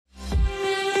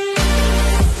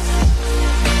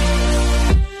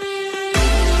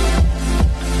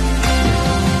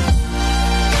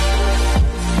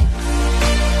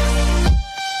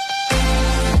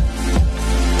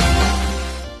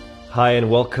Hi,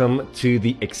 and welcome to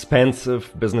the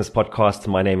Expansive Business Podcast.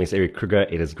 My name is Eric Kruger.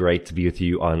 It is great to be with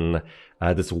you on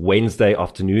this Wednesday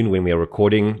afternoon when we are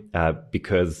recording,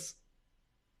 because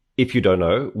if you don't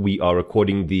know, we are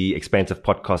recording the Expansive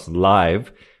Podcast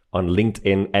live on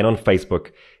LinkedIn and on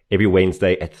Facebook every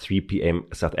Wednesday at 3 p.m.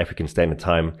 South African Standard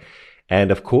Time.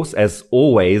 And of course, as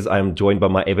always, I'm joined by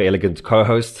my ever elegant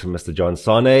co-host, Mr. John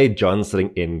Sane. John sitting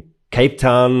in Cape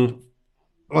Town.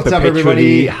 What's up,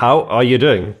 everybody? How are you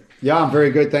doing? Yeah, I'm very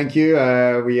good, thank you.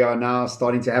 We are now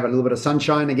starting to have a little bit of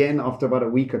sunshine again after about a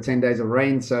week or 10 days of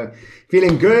rain. So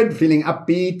feeling good, feeling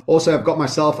upbeat. Also, I've got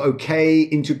myself okay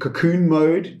into cocoon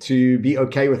mode to be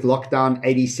okay with lockdown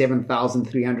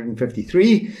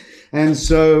 87,353. And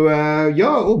so,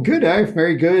 all good,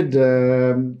 very good.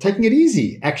 Taking it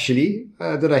easy, actually.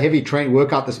 Did a heavy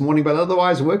workout this morning, but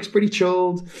otherwise work's pretty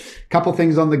chilled. Couple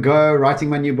things on the go, writing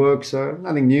my new book, so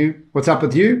nothing new. What's up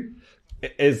with you?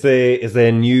 Is there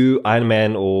a new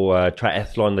Ironman or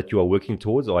triathlon that you are working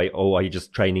towards, or are you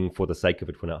just training for the sake of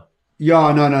it for now?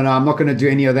 Yeah, no. I'm not going to do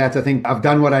any of that. I think I've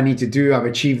done what I need to do. I've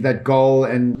achieved that goal,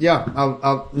 and yeah,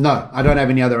 I don't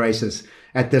have any other races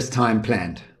at this time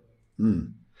planned.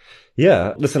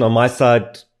 Yeah, listen, on my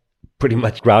side, pretty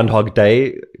much Groundhog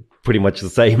Day, pretty much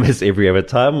the same as every other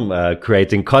time.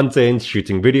 Creating content,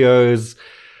 shooting videos.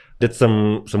 Did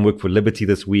some work for Liberty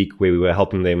this week where we were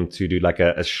helping them to do like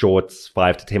a short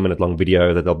 5 to 10 minute long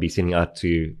video that they'll be sending out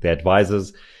to their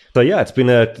advisors. So yeah, it's been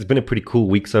a pretty cool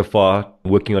week so far.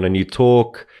 Working on a new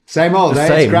talk. Same old,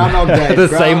 It's Groundhog Day.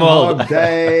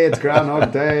 It's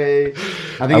Groundhog Day.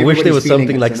 I wish there was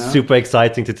something like super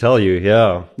exciting to tell you.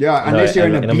 Yeah. Yeah, unless you're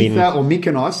in Ibiza or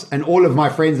Mykonos, and all of my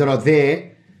friends that are there,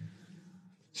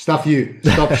 stop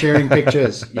sharing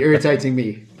pictures. You're irritating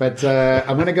me. But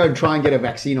I'm going to go and try and get a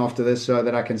vaccine after this so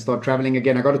that I can start traveling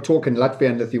again. I got a talk in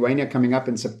Latvia and Lithuania coming up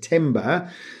in September.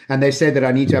 And they said that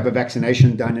I need to have a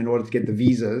vaccination done in order to get the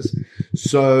visas.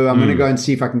 So I'm going to go and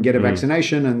see if I can get a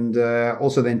vaccination and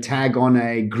also then tag on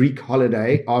a Greek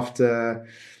holiday after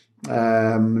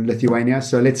Lithuania.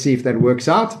 So let's see if that works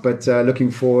out. But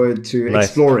looking forward to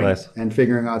exploring and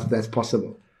figuring out if that's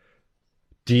possible.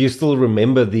 Do you still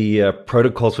remember the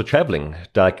protocols for traveling?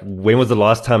 Like, when was the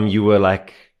last time you were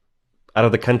like out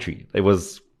of the country? It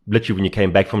was literally when you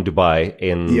came back from Dubai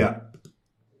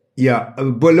Yeah.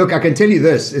 But look, I can tell you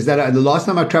this, is that the last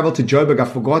time I traveled to Joburg, I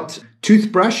forgot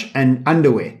toothbrush and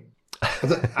underwear.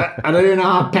 I don't even know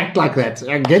how I packed like that.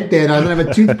 I get there and I don't have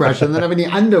a toothbrush and I don't have any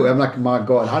underwear. I'm like, my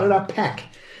God, how did I pack?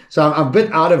 So I'm a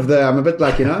bit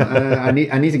like, I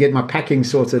need to get my packing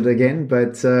sorted again,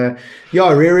 but,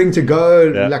 rearing to go,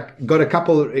 like got a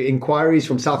couple inquiries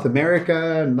from South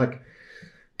America and like a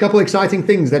couple exciting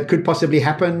things that could possibly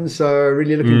happen. So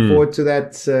really looking forward to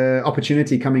that,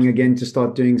 opportunity coming again to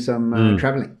start doing some,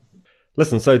 traveling.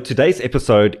 Listen, so today's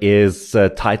episode is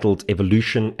titled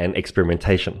Evolution and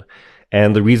Experimentation.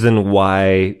 And the reason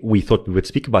why we thought we would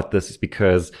speak about this is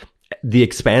because the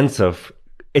Expansive,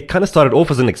 it kind of started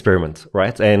off as an experiment,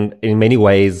 right? And in many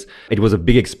ways, it was a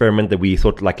big experiment that we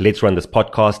thought, like, let's run this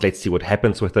podcast, let's see what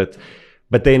happens with it.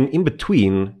 But then in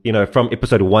between, from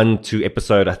episode 1 to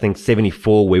episode, I think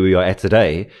 74, where we are at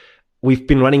today, we've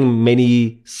been running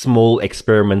many small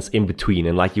experiments in between.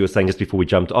 And like you were saying just before we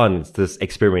jumped on, it's this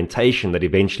experimentation that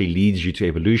eventually leads you to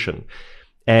evolution.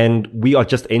 And we are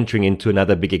just entering into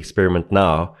another big experiment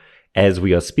now as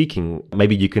we are speaking.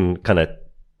 Maybe you can kind of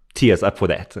tee us up for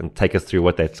that and take us through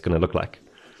what that's going to look like.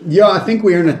 Yeah, I think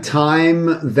we're in a time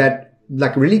that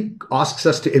really asks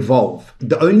us to evolve.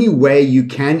 The only way you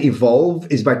can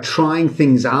evolve is by trying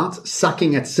things out,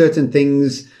 sucking at certain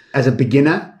things as a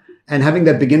beginner and having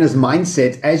that beginner's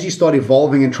mindset as you start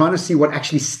evolving and trying to see what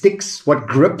actually sticks, what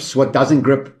grips, what doesn't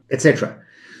grip, etc.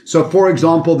 So, for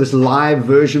example, this live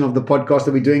version of the podcast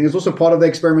that we're doing is also part of the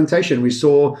experimentation. We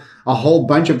saw a whole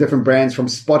bunch of different brands from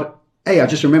Hey, I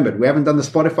just remembered, we haven't done the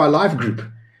Spotify live group.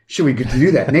 Should we do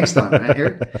that next time, right,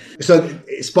 Eric? So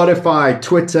Spotify,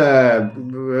 Twitter,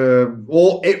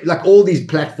 all these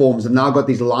platforms have now got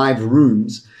these live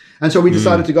rooms. And so we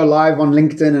decided to go live on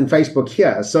LinkedIn and Facebook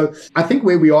here. So I think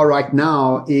where we are right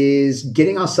now is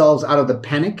getting ourselves out of the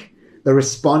panic, the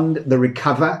respond, the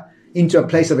recover, into a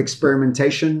place of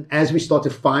experimentation as we start to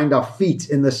find our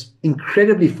feet in this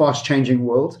incredibly fast changing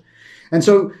world. And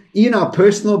so in our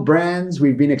personal brands,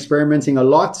 we've been experimenting a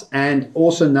lot. And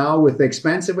also now with the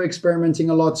Expansive, we're experimenting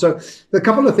a lot. So the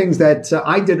couple of things that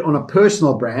I did on a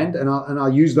personal brand, and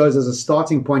I'll use those as a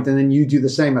starting point, and then you do the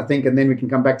same, I think, and then we can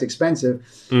come back to Expansive.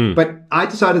 But I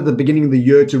decided at the beginning of the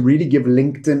year to really give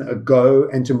LinkedIn a go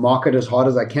and to market as hard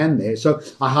as I can there. So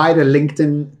I hired a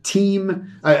LinkedIn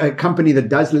team, a company that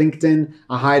does LinkedIn.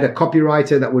 I hired a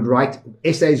copywriter that would write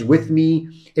essays with me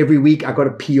every week. I got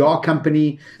a PR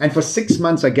company. And for 6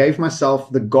 months, I gave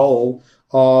myself the goal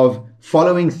of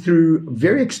following through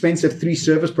very expensive 3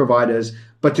 service providers,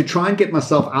 but to try and get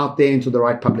myself out there into the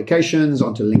right publications,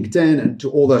 onto LinkedIn, and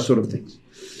to all those sort of things.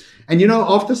 And,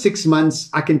 after 6 months,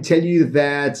 I can tell you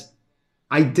that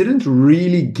I didn't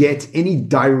really get any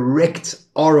direct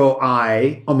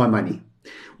ROI on my money.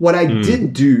 What I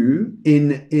did do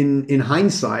in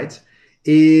hindsight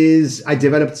is I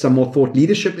developed some more thought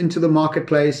leadership into the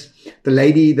marketplace. The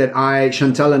lady that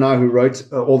Chantal and I, who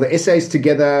wrote all the essays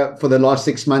together for the last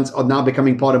 6 months, are now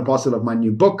becoming part and parcel of my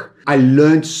new book. I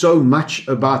learned so much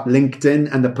about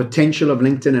LinkedIn and the potential of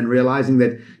LinkedIn, and realizing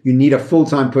that you need a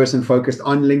full-time person focused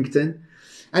on LinkedIn.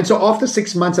 And so after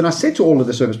 6 months, and I said to all of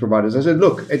the service providers, I said,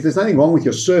 look, there's nothing wrong with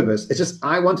your service. It's just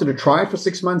I wanted to try it for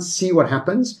 6 months, see what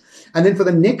happens. And then for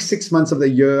the next 6 months of the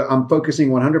year, I'm focusing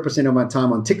 100% of my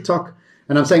time on TikTok.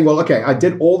 And I'm saying, well, okay, I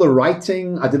did all the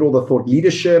writing. I did all the thought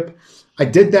leadership. I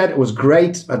did that. It was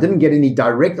great. I didn't get any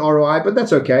direct ROI, but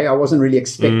that's okay. I wasn't really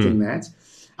expecting that.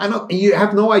 And you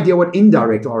have no idea what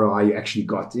indirect ROI you actually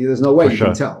got. There's no way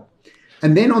can tell.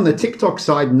 And then on the TikTok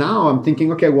side, now I'm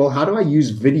thinking, okay, well, how do I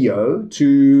use video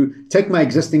to take my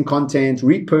existing content,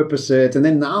 repurpose it? And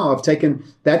then now I've taken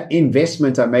that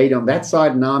investment I made on that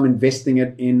side. Now I'm investing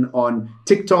it on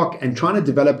TikTok and trying to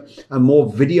develop a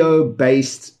more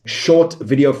video-based short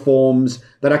video forms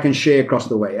that I can share across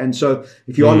the way. And so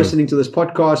if you are listening to this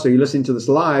podcast or you're listening to this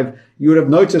live, you would have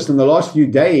noticed in the last few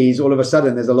days, all of a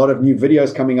sudden, there's a lot of new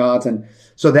videos coming out. And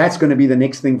so that's going to be the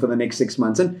next thing for the next 6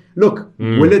 months. And look,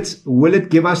 will it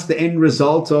give us the end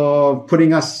result of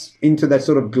putting us into that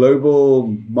sort of global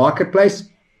marketplace?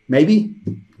 Maybe,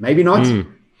 maybe not.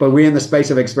 But we're in the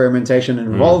space of experimentation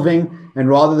and evolving. And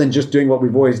rather than just doing what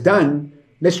we've always done,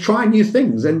 let's try new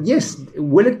things. And yes,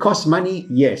 will it cost money?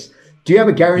 Yes. Do you have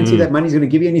a guarantee that money's going to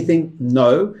give you anything?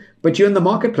 No. But you're in the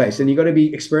marketplace and you've got to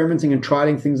be experimenting and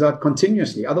trialing things out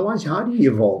continuously. Otherwise, how do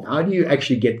you evolve? How do you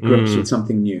actually get grips with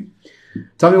something new?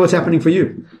 Tell me what's happening for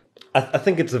you. I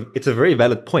think it's a very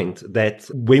valid point that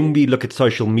when we look at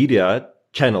social media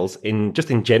channels in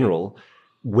general,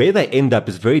 where they end up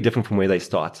is very different from where they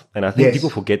start. And I think people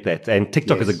forget that. And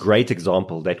TikTok is a great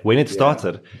example that when it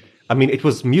started, I mean, it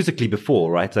was Musical.ly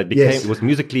before, right? So it was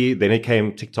Musical.ly, then it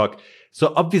came TikTok.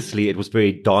 So obviously it was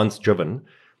very dance driven.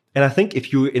 And I think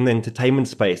if you're in the entertainment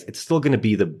space, it's still going to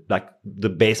be the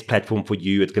best platform for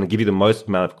you. It's going to give you the most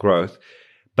amount of growth.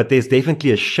 But there's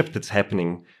definitely a shift that's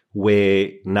happening where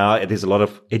now there's a lot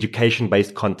of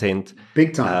education-based content.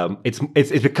 Big time. It's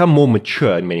become more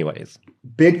mature in many ways.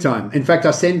 Big time. In fact,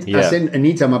 I sent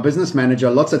Anita, my business manager,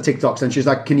 lots of TikToks, and she's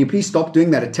like, can you please stop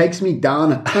doing that? It takes me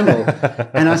down a tunnel.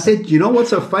 And I said, you know what's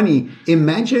so funny?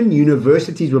 Imagine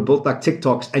universities were built like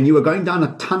TikToks and you were going down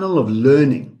a tunnel of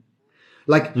learning.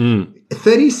 Like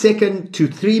 30-second to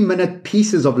 3-minute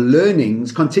pieces of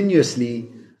learnings continuously.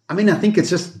 I mean, I think it's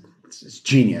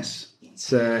genius.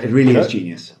 It really is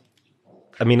genius.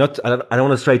 I mean, I don't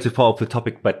want to stray too far off the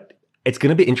topic, but it's going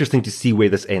to be interesting to see where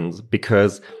this ends,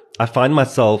 because I find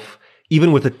myself,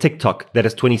 even with a TikTok that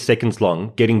is 20 seconds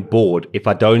long, getting bored if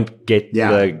I don't get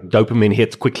the dopamine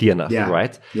hits quickly enough,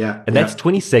 right? Yeah. And that's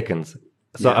 20 seconds.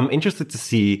 So I'm interested to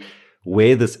see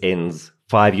where this ends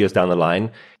 5 years down the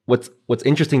line. What's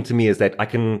interesting to me is that I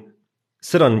can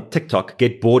sit on TikTok,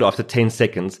 get bored after 10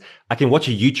 seconds. I can watch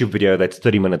a YouTube video that's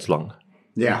 30 minutes long.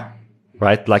 Yeah.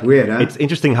 Right? Like, weird, huh? It's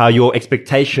interesting how your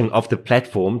expectation of the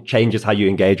platform changes how you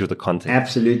engage with the content.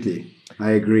 Absolutely.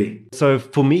 I agree. So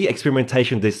for me,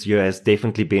 experimentation this year has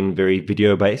definitely been very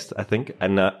video based, I think.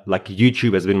 And like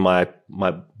YouTube has been my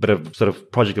bit of sort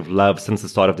of project of love since the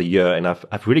start of the year. And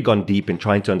I've really gone deep in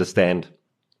trying to understand,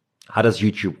 how does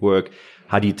YouTube work?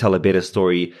 How do you tell a better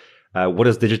story? What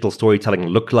does digital storytelling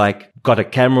look like? Got a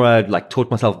camera, taught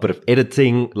myself a bit of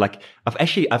editing.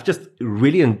 I've just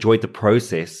really enjoyed the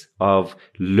process of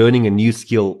learning a new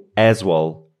skill as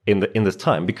well in this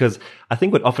time, because I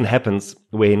think what often happens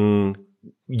when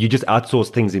you just outsource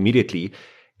things immediately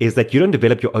is that you don't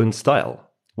develop your own style,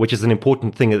 which is an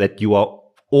important thing that you are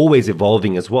always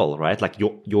evolving as well, right? Like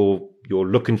your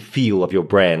look and feel of your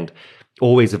brand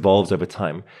always evolves over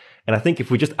time. And I think if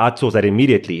we just outsource that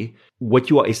immediately, what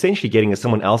you are essentially getting is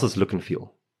someone else's look and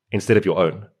feel instead of your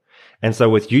own. And so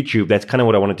with YouTube, that's kind of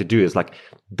what I wanted to do, is like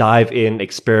dive in,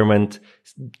 experiment,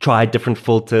 try different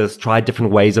filters, try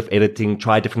different ways of editing,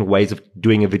 try different ways of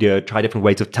doing a video, try different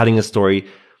ways of telling a story,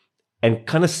 and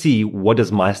kind of see what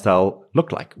does my style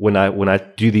look like when I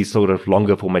do these sort of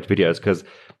longer format videos. Because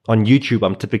on YouTube,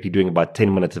 I'm typically doing about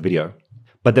 10 minutes a video.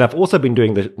 But then I've also been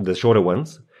doing the shorter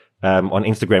ones on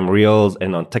Instagram Reels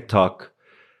and on TikTok.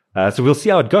 So we'll see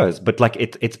how it goes. But like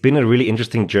it's been a really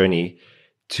interesting journey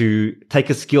to take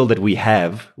a skill that we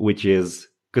have, which is,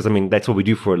 because I mean, that's what we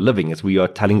do for a living, is we are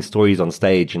telling stories on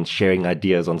stage and sharing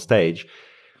ideas on stage,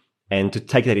 and to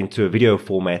take that into a video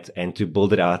format and to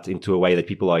build it out into a way that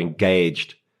people are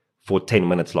engaged for 10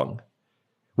 minutes long,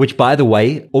 which, by the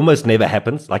way, almost never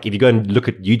happens. Like if you go and look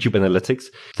at YouTube analytics,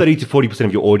 30 to 40%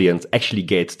 of your audience actually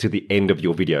gets to the end of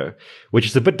your video, which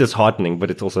is a bit disheartening, but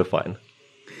it's also fine.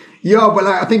 Yeah, well,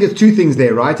 I think it's two things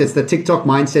there, right? It's the TikTok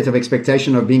mindset of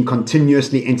expectation of being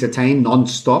continuously entertained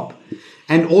non-stop.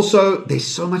 And also, there's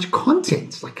so much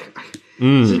content. Like, so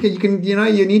you can,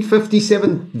 you need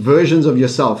 57 versions of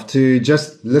yourself to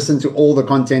just listen to all the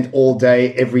content all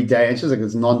day, every day. It's just like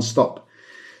it's non-stop.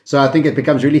 So I think it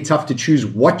becomes really tough to choose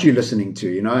what you're listening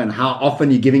to, and how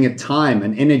often you're giving it time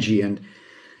and energy. And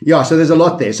yeah, so there's a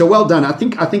lot there. So well done. I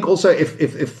think also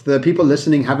if the people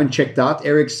listening haven't checked out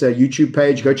Eric's YouTube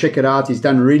page, go check it out. He's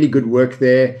done really good work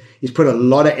there. He's put a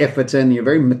lot of effort in. You're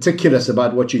very meticulous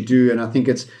about what you do, and I think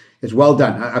it's well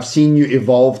done. I've seen you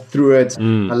evolve through it.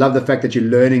 I love the fact that you're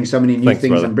learning so many new things,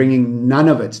 brother, and bringing none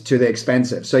of it to the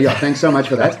expansive. So yeah, thanks so much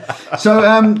for that. So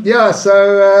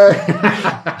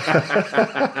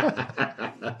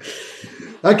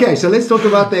okay, so let's talk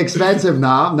about the expansive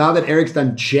now that Eric's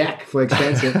done jack for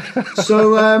expansive.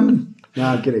 So, no,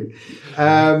 I'm kidding.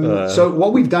 So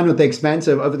what we've done with the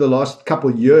expansive over the last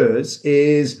couple of years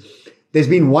is there's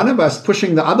been one of us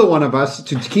pushing the other one of us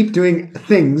to keep doing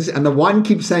things, and the one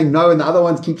keeps saying no and the other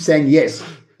one keeps saying yes.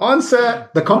 Answer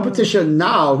the competition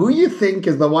now. Who you think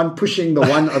is the one pushing the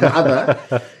one or the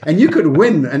other? And you could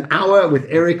win an hour with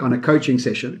Eric on a coaching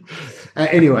session.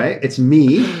 Anyway, it's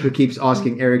me who keeps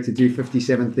asking Eric to do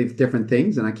 57 different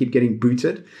things, and I keep getting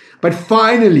booted. But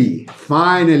finally,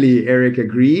 Eric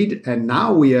agreed. And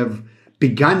now we have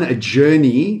begun a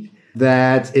journey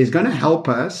that is going to help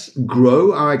us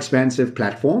grow our expansive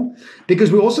platform,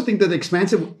 because we also think that the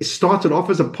expansive started off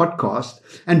as a podcast,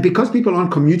 and because people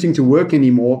aren't commuting to work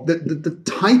anymore, the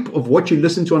type of what you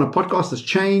listen to on a podcast has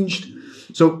changed.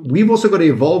 So we've also got to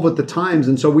evolve with the times,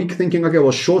 and so we're thinking, okay,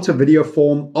 well, shorter video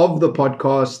form of the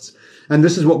podcasts, and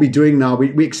this is what we're doing now.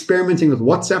 We're experimenting with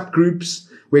WhatsApp groups,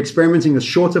 we're experimenting with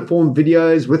shorter form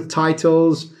videos with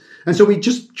titles, and so we're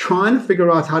just trying to figure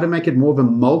out how to make it more of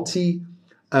a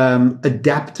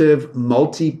adaptive,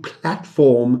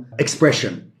 multi-platform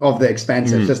expression of the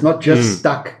expansive. So it's not just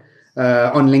stuck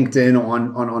on LinkedIn or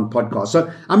on podcasts.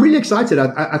 So I'm really excited.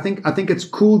 I think it's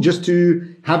cool just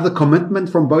to have the commitment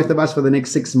from both of us for the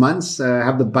next 6 months,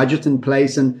 have the budget in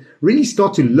place, and really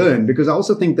start to learn. Because I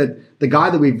also think that the guy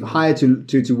that we've hired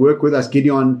to work with us,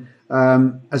 Gideon,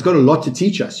 has got a lot to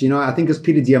teach us. I think it's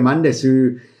Peter Diamandis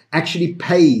who actually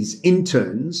pays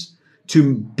interns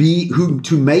to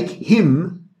make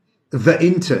him the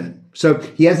intern. So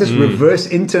he has this reverse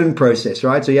intern process,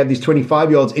 right? So you have these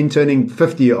 25-year-olds interning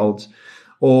 50-year-olds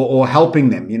or helping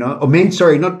them, or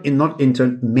mentoring.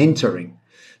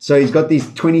 So he's got these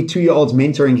 22-year-olds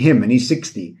mentoring him, and he's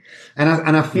 60.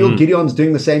 And I feel Gideon's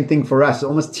doing the same thing for us,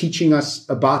 almost teaching us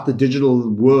about the digital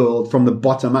world from the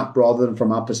bottom up rather than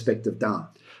from our perspective down.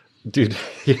 Dude,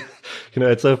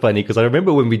 it's so funny because I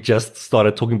remember when we just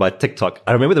started talking about TikTok,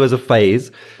 I remember there was a phase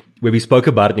where we spoke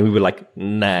about it and we were like,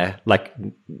 nah, like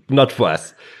not for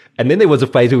us. And then there was a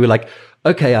phase where we were like,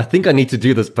 okay, I think I need to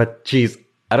do this, but geez,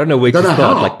 I don't know where to start.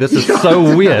 How. Like this is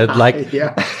so weird. Like,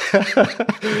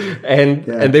 and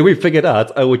then we figured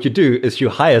out, what you do is you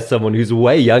hire someone who's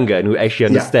way younger and who actually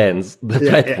understands the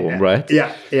platform, right?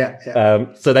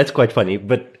 Yeah. So that's quite funny.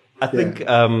 But I think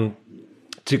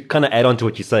to kind of add on to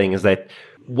what you're saying is that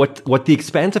what the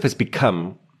expansive has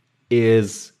become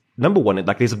is, number one,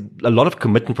 like there's a lot of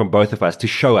commitment from both of us to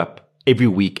show up every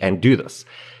week and do this.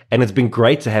 And it's been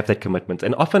great to have that commitment.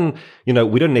 And often, we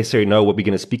don't necessarily know what we're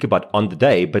going to speak about on the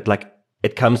day, but like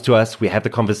it comes to us, we have the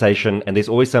conversation, and there's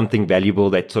always something valuable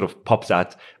that sort of pops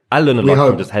out. I learn a lot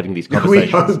from just having these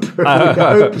conversations. We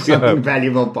hope something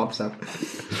valuable pops up.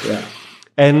 Yeah.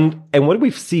 And what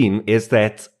we've seen is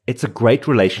that it's a great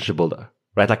relationship builder.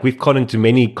 Right? Like we've gone into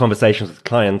many conversations with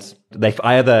clients. They've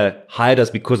either hired us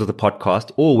because of the podcast,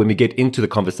 or when we get into the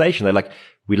conversation, they're like,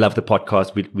 we love the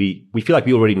podcast. We feel like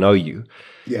we already know you.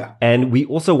 Yeah. And we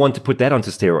also want to put that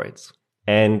onto steroids.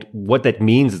 And what that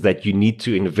means is that you need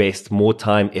to invest more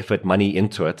time, effort, money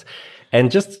into it. And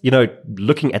just,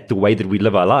 looking at the way that we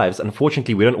live our lives,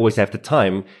 unfortunately, we don't always have the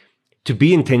time to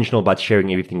be intentional about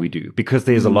sharing everything we do, because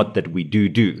there's a lot that we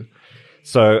do.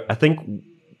 So I think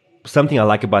something I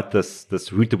like about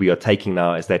this route that we are taking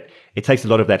now is that it takes a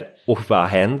lot of that off of our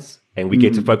hands, and we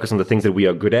get to focus on the things that we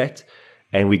are good at,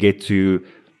 and we get to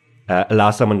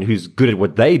allow someone who's good at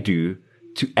what they do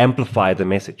to amplify the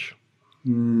message.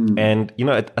 And,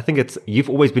 I think you've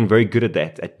always been very good at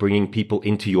that, at bringing people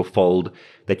into your fold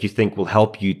that you think will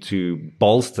help you to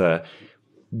bolster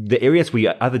the areas where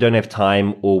you either don't have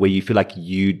time or where you feel like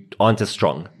you aren't as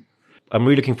strong. I'm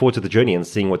really looking forward to the journey and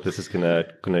seeing what this is gonna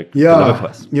deliver for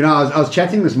us. I was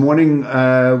chatting this morning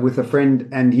with a friend,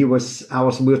 and we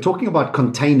were talking about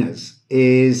containers.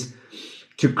 Is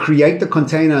to create the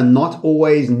container, not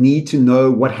always need to know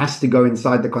what has to go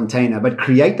inside the container, but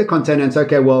create the container and say,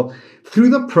 okay, well, through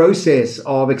the process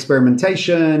of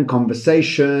experimentation,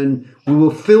 conversation, we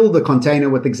will fill the container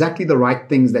with exactly the right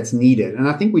things that's needed. And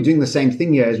I think we're doing the same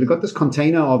thing here. Is we've got this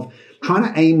container of trying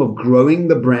to aim of growing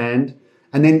the brand,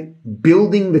 and then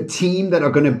building the team that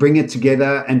are going to bring it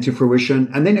together and to fruition,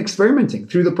 and then experimenting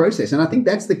through the process. And I think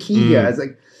that's the key here. It's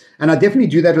like, and I definitely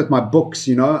do that with my books.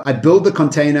 I build the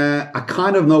container. I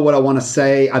kind of know what I want to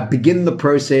say. I begin the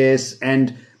process,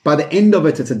 and by the end of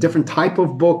it, it's a different type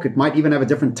of book. It might even have a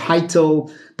different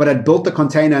title, but I built the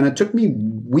container, and it took me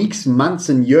weeks, months,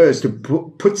 and years to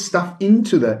put stuff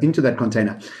into that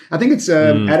container. I think it's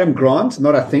Adam Grant,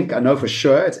 I know for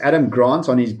sure. It's Adam Grant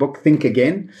on his book, Think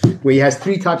Again, where he has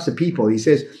 3 types of people. He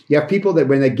says you have people that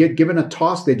when they get given a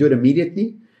task, they do it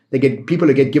immediately. They get people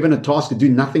who get given a task to do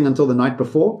nothing until the night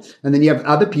before. And then you have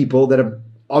other people that are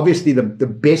obviously the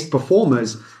best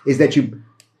performers, is that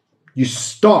you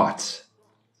start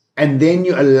and then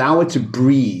you allow it to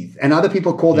breathe. And other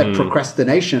people call that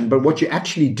procrastination. But what you're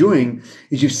actually doing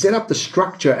is you've set up the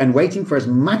structure and waiting for as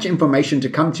much information to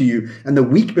come to you. And the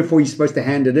week before you're supposed to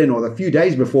hand it in, or the few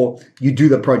days before, you do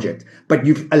the project. But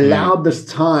you've allowed this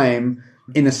time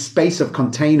in a space of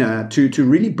container to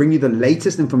really bring you the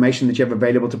latest information that you have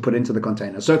available to put into the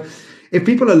container. So if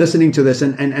people are listening to this,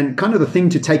 and kind of the thing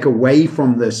to take away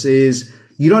from this is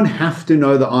you don't have to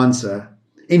know the answer.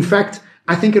 In fact,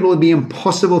 I think it will be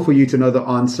impossible for you to know the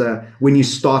answer when you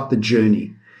start the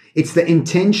journey. It's the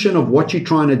intention of what you're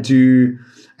trying to do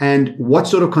and what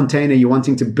sort of container you're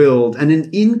wanting to build. And then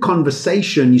in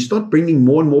conversation, you start bringing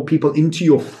more and more people into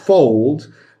your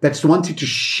fold that's wanting to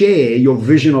share your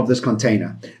vision of this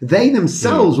container. They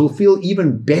themselves will feel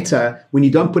even better when you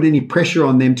don't put any pressure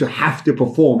on them to have to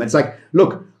perform. It's like,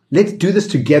 look, let's do this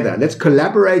together. Let's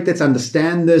collaborate. Let's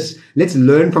understand this. Let's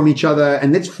learn from each other,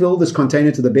 and let's fill this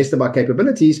container to the best of our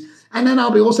capabilities. And then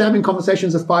I'll be also having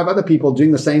conversations with 5 other people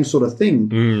doing the same sort of thing.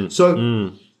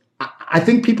 I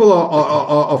think people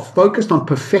are focused on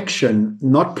perfection,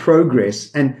 not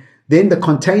progress. And then the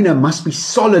container must be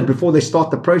solid before they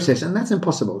start the process. And that's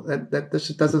impossible. That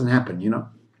doesn't happen,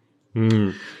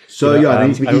 So they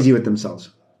need to be easy with themselves.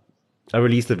 I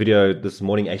released a video this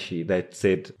morning, actually, that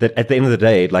said that at the end of the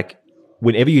day, like,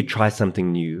 whenever you try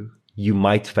something new, you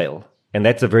might fail. And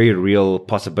that's a very real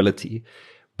possibility.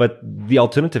 But the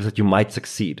alternative is that you might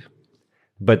succeed.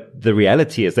 But the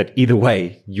reality is that either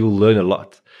way, you'll learn a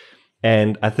lot.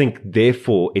 And I think,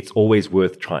 therefore, it's always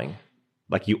worth trying.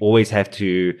 Like, you always have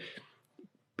to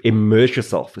immerse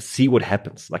yourself, see what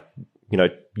happens. Like,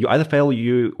 you either fail or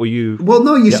you. Well,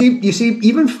 no, you see,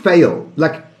 even fail.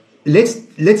 Like,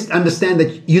 let's understand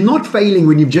that you're not failing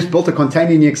when you've just built a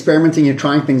container and you're experimenting, you're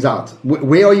trying things out.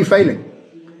 Where are you failing?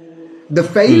 The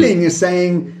failing is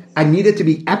saying, I need it to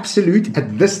be absolute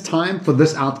at this time for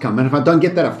this outcome. And if I don't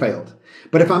get that, I failed.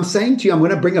 But if I'm saying to you, I'm going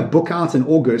to bring a book out in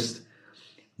August,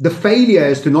 the failure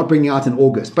is to not bring it out in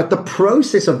August. But the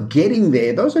process of getting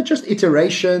there, those are just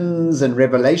iterations and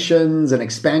revelations and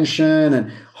expansion and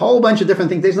a whole bunch of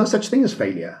different things. There's no such thing as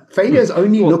failure. Failure is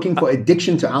only looking for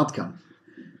addiction to outcome.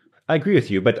 I agree with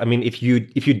you, but I mean, if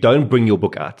you don't bring your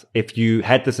book out, if you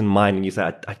had this in mind and you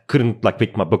say, I couldn't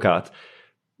pick my book out,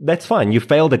 that's fine. You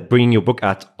failed at bringing your book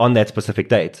out on that specific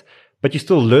date, but you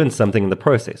still learned something in the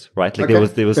process, right? Like, okay,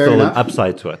 there was still an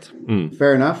upside to it.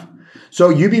 Fair enough. So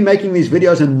you've been making these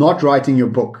videos and not writing your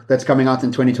book that's coming out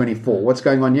in 2024. What's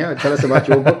going on here? Tell us about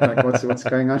your book. Like, what's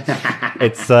going on?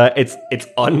 It's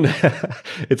on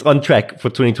it's on track for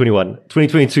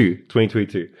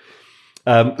 2022.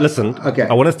 Listen, okay.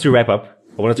 I want us to wrap up.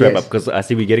 Because I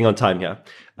see we're getting on time here.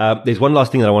 There's one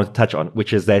last thing that I want to touch on,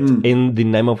 which is that in the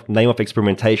name of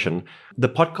experimentation, the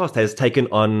podcast has taken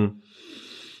on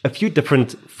a few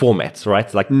different formats,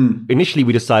 right? Like initially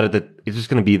we decided that it's just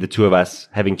going to be the two of us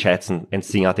having chats and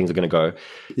seeing how things are going to go.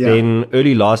 Yeah. Then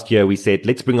early last year we said,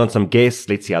 let's bring on some guests.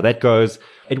 Let's see how that goes.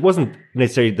 It wasn't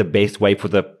necessarily the best way for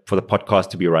the podcast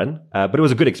to be run, but it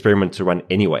was a good experiment to run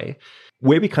anyway.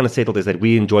 Where we kind of settled is that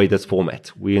we enjoy this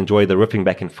format. We enjoy the riffing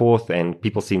back and forth, and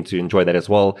people seem to enjoy that as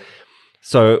well.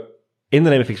 So in the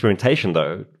name of experimentation,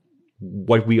 though,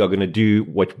 what we are going to do,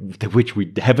 which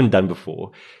we haven't done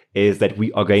before, is that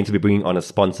we are going to be bringing on a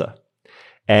sponsor.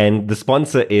 And the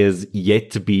sponsor is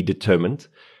yet to be determined.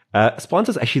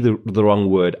 Sponsor is actually the wrong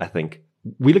word, I think.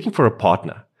 We're looking for a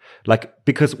partner.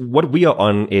 Because what we are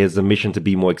on is a mission to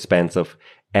be more expansive,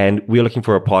 and we're looking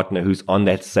for a partner who's on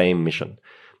that same mission.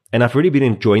 And I've really been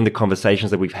enjoying the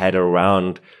conversations that we've had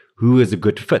around who is a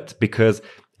good fit, because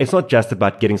it's not just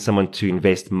about getting someone to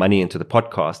invest money into the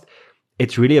podcast.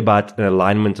 It's really about an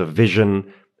alignment of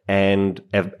vision and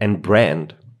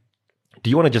brand. Do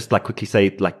you want to just quickly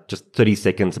say just 30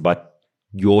 seconds about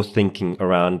your thinking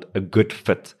around a good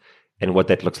fit and what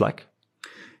that looks like?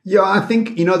 Yeah, I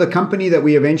think, the company that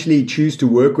we eventually choose to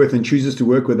work with and chooses to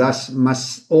work with us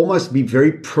must almost be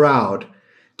very proud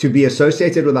to be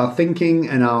associated with our thinking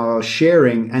and our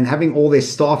sharing and having all their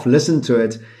staff listen to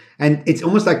it. And it's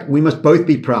almost like we must both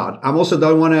be proud. I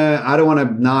don't want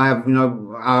to now have,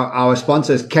 our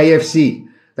sponsor is KFC.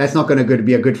 That's not going to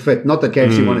be a good fit. Not that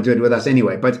KFC want to do it with us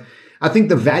anyway, but I think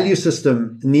the value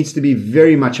system needs to be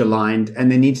very much aligned, and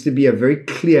there needs to be a very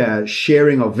clear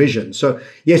sharing of vision. So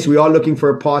yes, we are looking for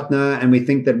a partner, and we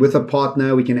think that with a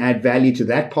partner, we can add value to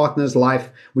that partner's life.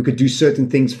 We could do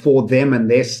certain things for them and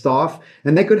their staff,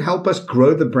 and they could help us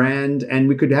grow the brand, and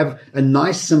we could have a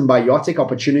nice symbiotic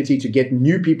opportunity to get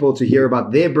new people to hear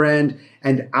about their brand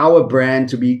and our brand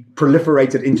to be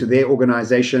proliferated into their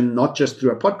organization, not just through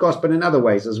a podcast, but in other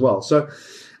ways as well. So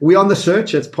we're on the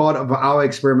search. It's part of our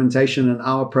experimentation and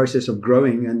our process of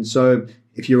growing. And so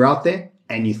if you're out there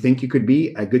and you think you could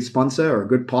be a good sponsor or a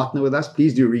good partner with us,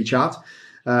 please do reach out.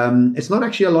 It's not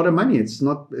actually a lot of money. It's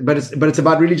not, but it's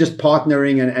about really just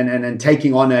partnering and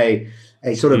taking on a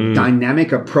sort of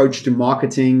dynamic approach to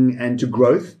marketing and to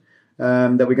growth.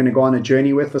 That we're going to go on a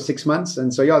journey with for 6 months.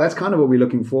 And so, that's kind of what we're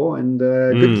looking for. And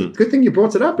good thing you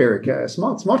brought it up, Eric.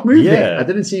 Smart move there. I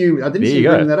didn't see you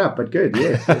bring that up, but good.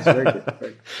 Yes, very good. Very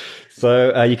good.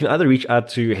 So you can either reach out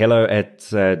to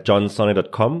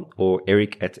hello@johnsonnet.com or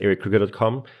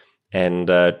eric@erickruger.com, and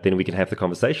then we can have the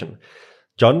conversation.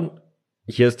 John,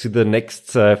 here's to the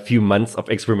next few months of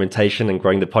experimentation and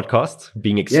growing the podcast,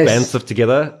 being expansive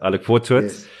together. I look forward to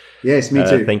it. Yes, me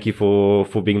too. Thank you for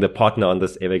being the partner on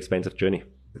this ever expansive journey.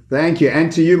 Thank you.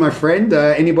 And to you, my friend,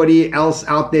 anybody else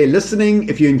out there listening,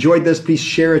 if you enjoyed this, please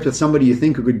share it with somebody you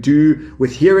think who could do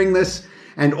with hearing this.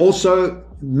 And also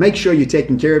make sure you're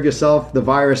taking care of yourself. The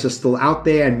virus is still out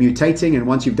there and mutating. And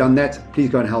once you've done that,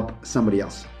 please go and help somebody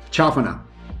else. Ciao for now.